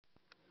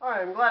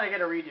Alright, I'm glad I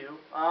get a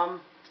redo.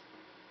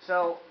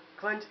 So,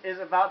 Clint is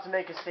about to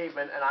make a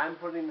statement, and I'm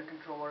putting the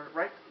controller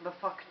right the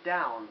fuck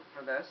down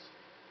for this.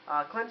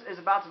 Clint is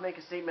about to make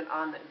a statement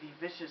on the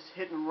vicious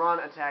hit-and-run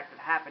attack that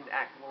happened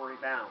at Glory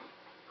Bound.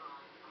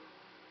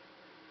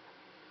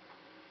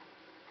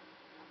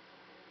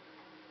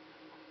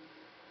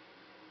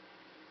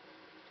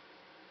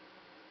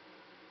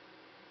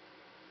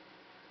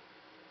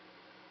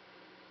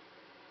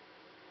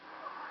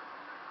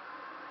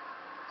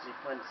 See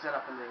Clint set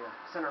up in the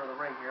center of the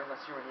ring here.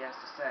 Let's hear what he has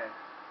to say.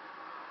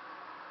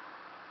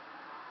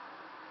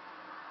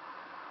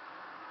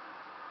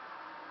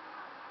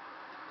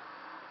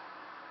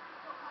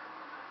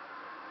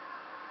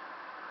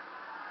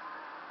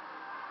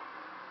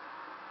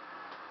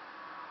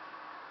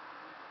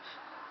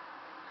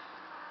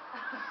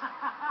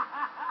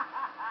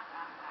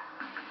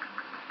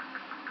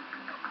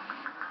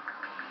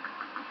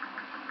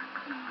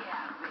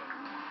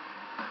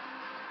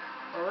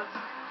 Well,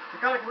 the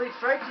Iconic Elite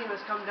Strike Team has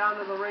come down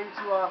to the ring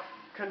to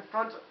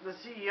confront the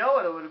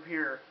CEO, it would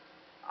appear.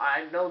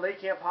 I know they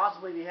can't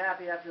possibly be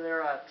happy after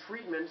their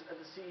treatment at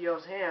the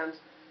CEO's hands,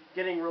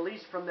 getting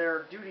released from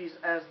their duties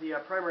as the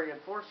primary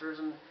enforcers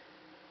and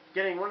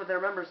getting one of their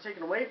members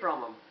taken away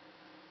from them.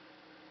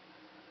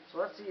 So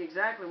let's see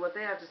exactly what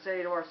they have to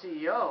say to our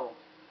CEO.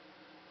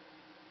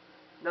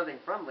 Nothing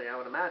friendly, I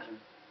would imagine.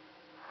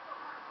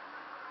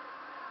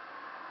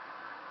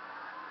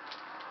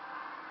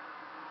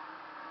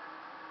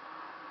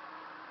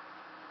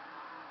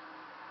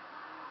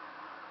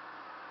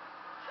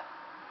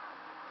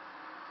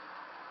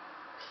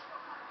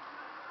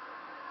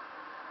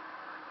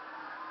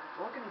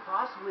 What can he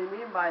possibly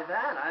mean by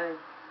that?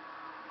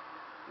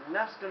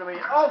 Neff's gonna be...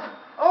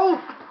 Oh!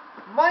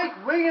 Mike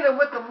winging him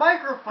with the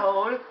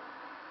microphone!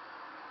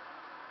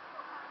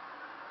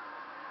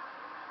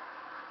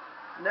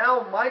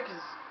 Now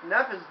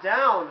Neff is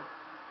down.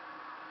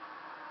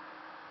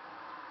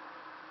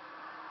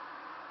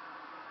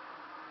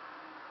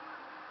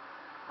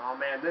 Oh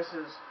man, this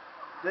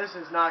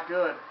is not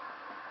good.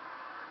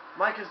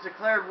 Mike has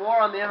declared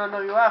war on the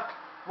MMWF.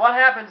 What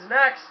happens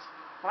next?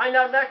 Find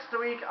out next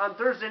week on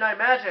Thursday Night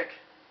Magic.